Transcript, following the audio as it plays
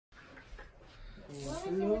Let me see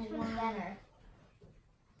which one's better.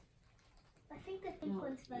 I think the pink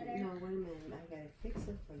one's better. No, wait a minute. I gotta fix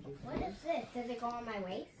it for you. What is this? Does it go on my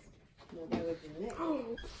waist? No, that was your neck.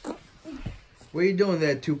 What are you doing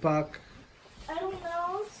there, Tupac? I don't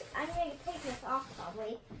know. I'm going to take this off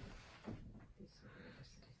probably.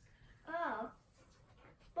 Oh.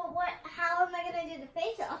 But what? How am I going to do the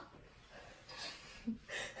facial?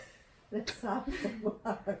 That's how it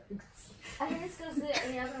works. I think it's going to sit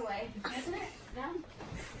the other way. Isn't it? No?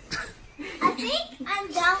 I think I'm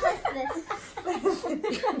down with this.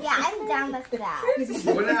 Yeah, I'm down with that.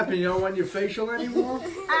 What happened? You don't want your facial anymore?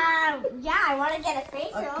 Yeah, I want to get a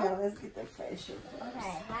facial. Okay, let's get the facial first.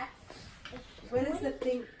 Okay, What is the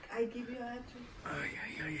thing I give you, Andrew?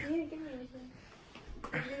 You give me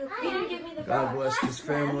You didn't give me the God brush. bless his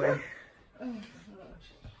family.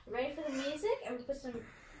 Ready for the music? And we put some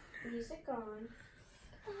music on.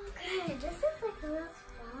 Okay, this is like a little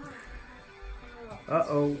spa.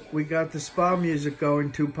 Uh-oh, we got the spa music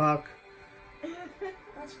going, Tupac.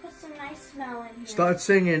 Let's put some nice smell in here. Start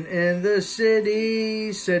singing, in the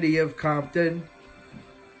city of Compton.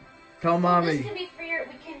 Tell This mommy, can be for your.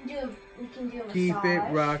 We can do a keep it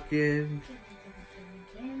massage. rocking.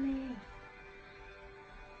 Gimme.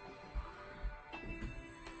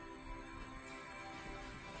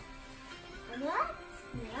 And that's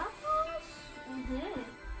nail polish? Mm-hmm.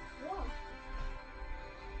 Yeah.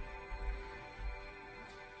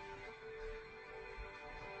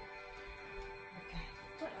 Okay.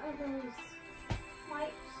 What are those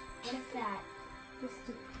wipes? What is that? Just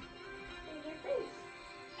to In your face.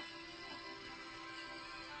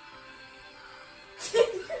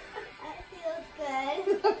 That feels good.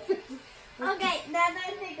 Okay, now that I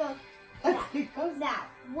think of because now,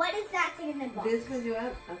 what is that thing in the box? this one you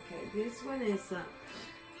have. Okay, this one is You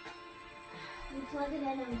plug it in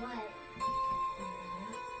and what?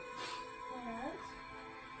 What?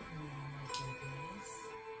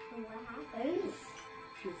 And what happens?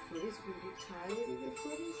 if your foot is really tired, if your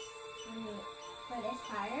foot is When your foot is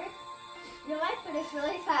tired? No, my foot is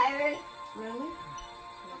really tired. really.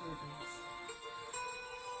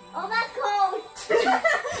 Oh, that's cold!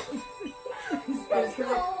 That's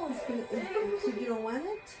cold! So you don't want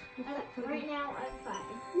it? Right now, I'm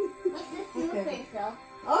fine. Let's just do a Okay. facial.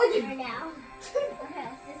 Oh, Right now. Okay,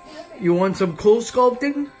 let's just do a facial. You want some cool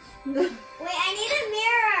sculpting? Wait, I need a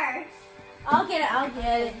mirror! I'll get it. I'll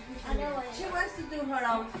get it. I know what She wants to do her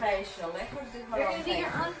own facial. Let her do her You're own gonna do facial.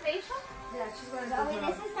 your own facial? Yeah, she's gonna do Zoe, her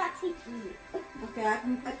this own. is not tiki. Okay, I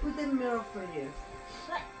put the mirror for you.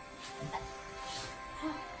 What?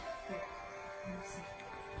 Okay. Let me see.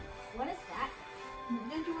 What is that?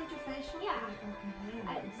 Don't you want your facial? Yeah.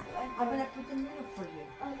 Okay. I'm gonna put the mirror for you.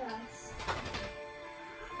 Oh gosh.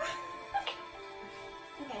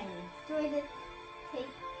 Okay. Do I just take?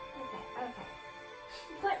 Okay.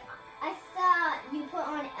 Put. I saw you put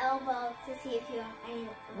on elbow to see if you have any.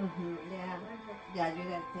 Yeah. Yeah, you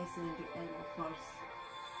gotta taste it in the elbow first.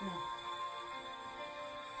 Yeah.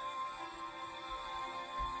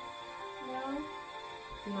 No.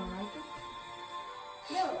 You don't like it?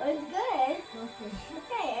 No, it's good. Okay.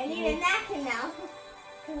 Okay, I need a napkin now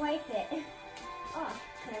to wipe it. Oh,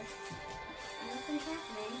 because nothing's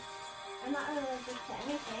happening. I'm not allergic to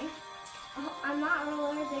anything. Oh, I'm not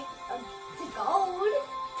allergic to gold.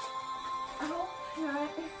 I hope not.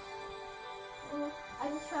 Well, I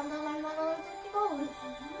just found out I'm not allergic to gold.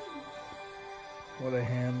 What a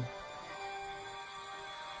ham.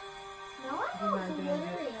 No, I You have want some to do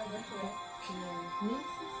glittery it? over here.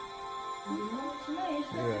 Nieces? No, you're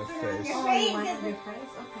supposed Yeah, to put it on face. your Oh, face. you want Get your the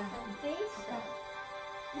face? Okay. face.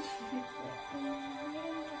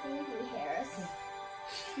 Baby hairs.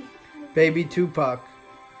 Baby Tupac.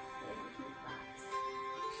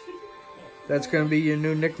 That's gonna be your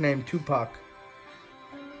new nickname, Tupac.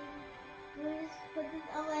 Let's put this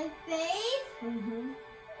on my face. Mm-hmm.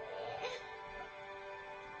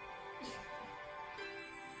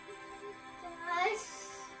 Gosh.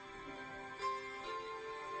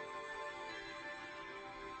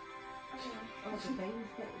 Oh, the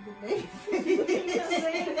baby.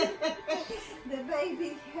 The baby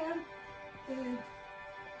hair. Oh, you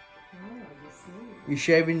see. You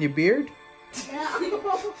shaving your beard?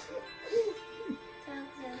 No.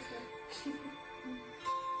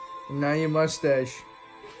 And now your mustache.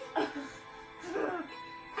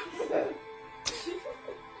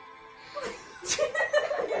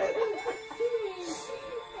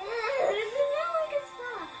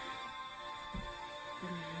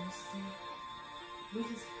 This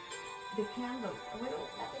is the candle. We don't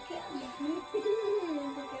have the candle.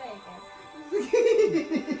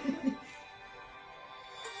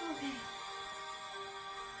 Okay.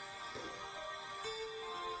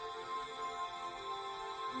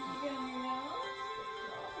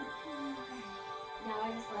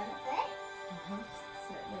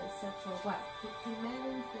 what? 15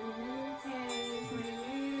 minutes, 20 minutes? 10, 20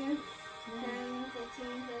 minutes. 10, 15,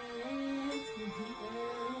 20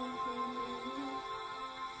 minutes.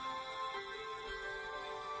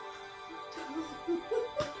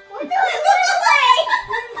 What do I look like?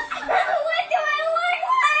 What do I look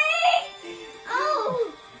like?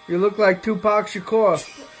 Oh. You look like Tupac Shakur. What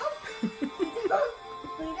do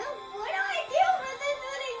I do for this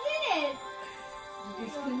when I get it? Did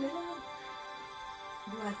you clean it up?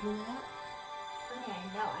 Do I clean it up? Okay,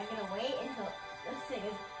 no, I'm gonna wait until this thing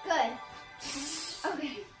is good.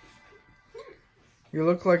 Okay. You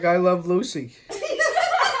look like I Love Lucy.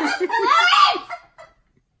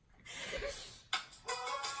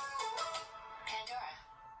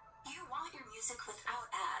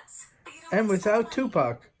 And without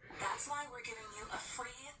Tupac. That's why we're giving you a free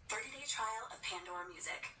 30-day trial of Pandora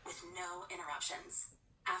Music with no interruptions.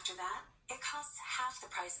 After that, it costs half the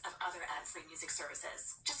price of other ad-free music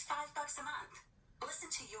services. Just $5 a month. Listen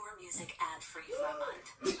to your music ad-free for a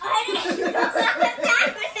month. I didn't know that was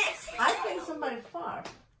happening. I think somebody fart.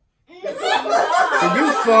 Did you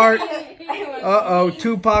fart? Uh-oh,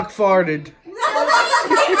 Tupac farted. No, I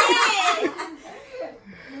didn't.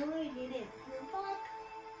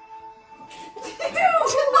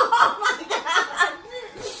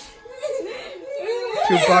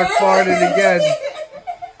 Tupac farted again.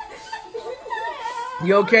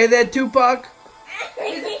 You okay there, Tupac? No,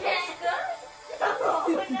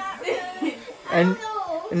 not really. And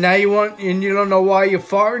now you want, and you don't know why you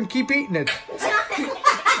fart and keep eating it.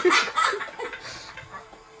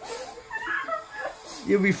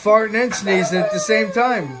 You'll be farting and sneezing at the same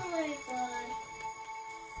time. Oh my god.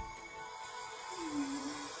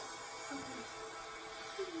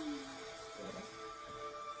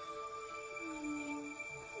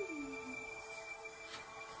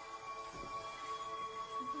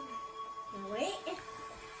 Wait.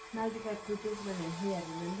 Now you got to put this one in here,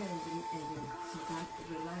 remember, and so that to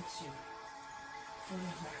relax you.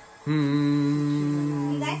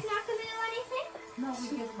 Hmm. You guys not gonna do anything? No, we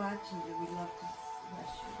just watching you. We love to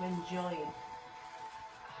watch you. We enjoy it.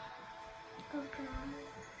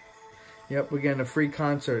 Yep, we're getting a free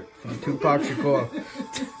concert from Tupac Shakur.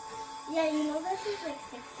 Yeah, you know this is like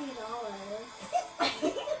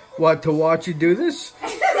 $60. What, to watch you do this?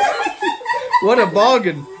 What a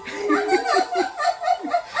bargain.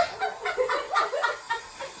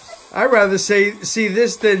 I'd rather see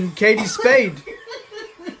this than Katie Spade.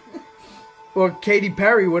 Or Katy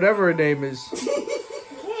Perry, whatever her name is. Katy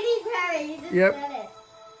Perry, you just Yep. said it.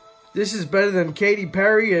 This is better than Katy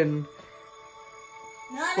Perry and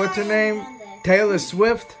Not what's her Ariana name? Grande. Taylor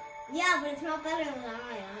Swift. Yeah, but it's not better than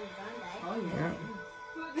Ariana Grande. Oh, yeah.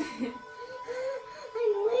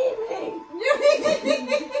 I'm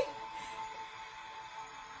leaving.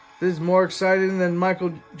 This is more exciting than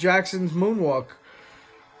Michael Jackson's Moonwalk.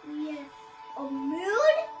 Yes. A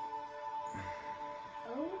moon?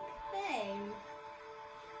 Okay.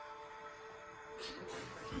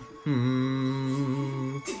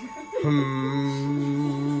 Hmm.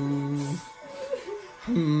 Hmm.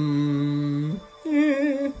 Hmm.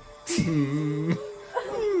 Hmm.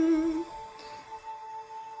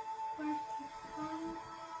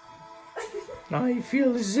 I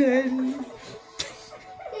feel zen.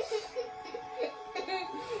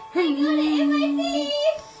 I'm gonna hit my teeth.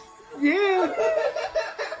 Yeah,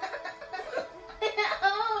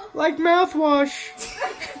 Oh. like mouthwash.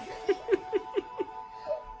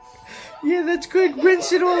 Yeah, that's good.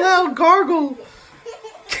 Rinse it all out. Gargle.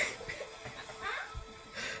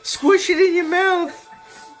 Squish it in your mouth.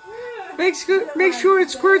 Make sure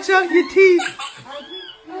it squirts out your teeth.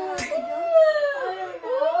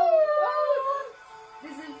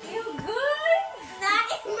 Does it feel good? Not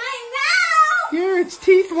in my mouth. Yeah, it's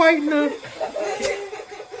teeth whitener.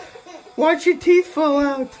 Watch your teeth fall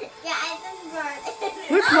out. Yeah, it just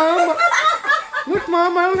burned. Look, Mom. Look,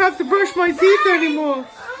 Mom, I don't have to brush my teeth anymore. Oh my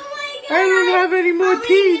god. I don't have any more How many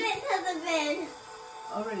teeth. minutes has it been?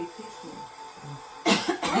 Already 15.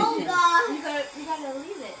 Oh god. You gotta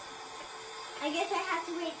leave it. I guess I have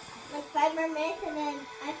to wait like 5 more minutes and then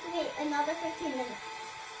I have to wait another 15 minutes.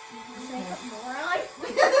 Should I put more on?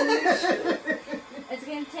 It's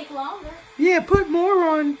gonna take longer. Yeah, put more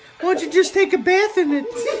on. Why don't you just take a bath in it?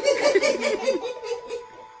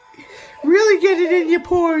 Really get it in your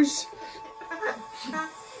pores. Not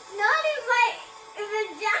in my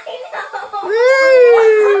vagina.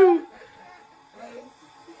 Woo!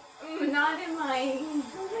 Not in my.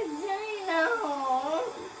 Vagina.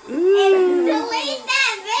 Ooh. Delete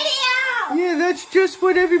that video. Yeah, that's just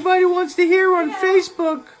what everybody wants to hear on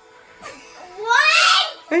Facebook What?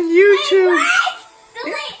 and YouTube. What?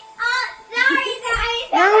 Delete. Sorry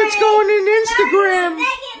guys. Now it's going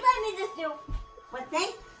to. What thing?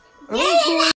 Oh, boy.